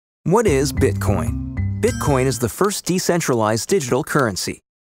What is Bitcoin? Bitcoin is the first decentralized digital currency.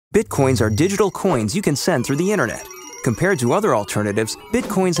 Bitcoins are digital coins you can send through the internet. Compared to other alternatives,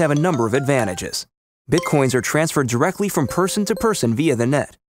 Bitcoins have a number of advantages. Bitcoins are transferred directly from person to person via the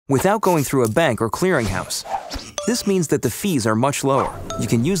net, without going through a bank or clearinghouse. This means that the fees are much lower. You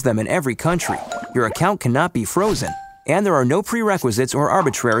can use them in every country. Your account cannot be frozen, and there are no prerequisites or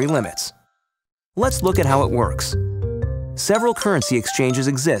arbitrary limits. Let's look at how it works. Several currency exchanges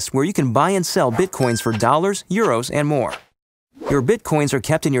exist where you can buy and sell Bitcoins for dollars, euros, and more. Your Bitcoins are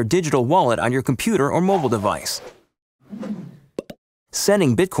kept in your digital wallet on your computer or mobile device.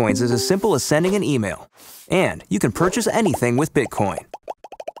 Sending Bitcoins is as simple as sending an email, and you can purchase anything with Bitcoin.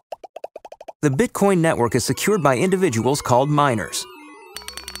 The Bitcoin network is secured by individuals called miners.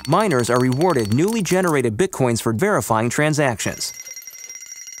 Miners are rewarded newly generated Bitcoins for verifying transactions.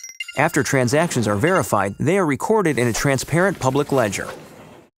 After transactions are verified, they are recorded in a transparent public ledger.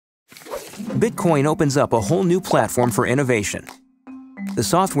 Bitcoin opens up a whole new platform for innovation. The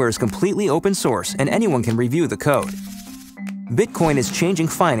software is completely open source and anyone can review the code. Bitcoin is changing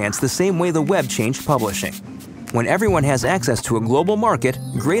finance the same way the web changed publishing. When everyone has access to a global market,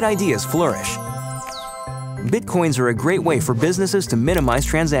 great ideas flourish. Bitcoins are a great way for businesses to minimize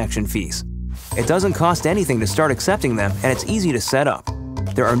transaction fees. It doesn't cost anything to start accepting them, and it's easy to set up.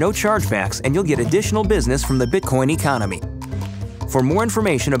 There are no chargebacks, and you'll get additional business from the Bitcoin economy. For more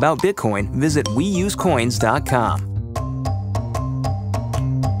information about Bitcoin, visit weusecoins.com.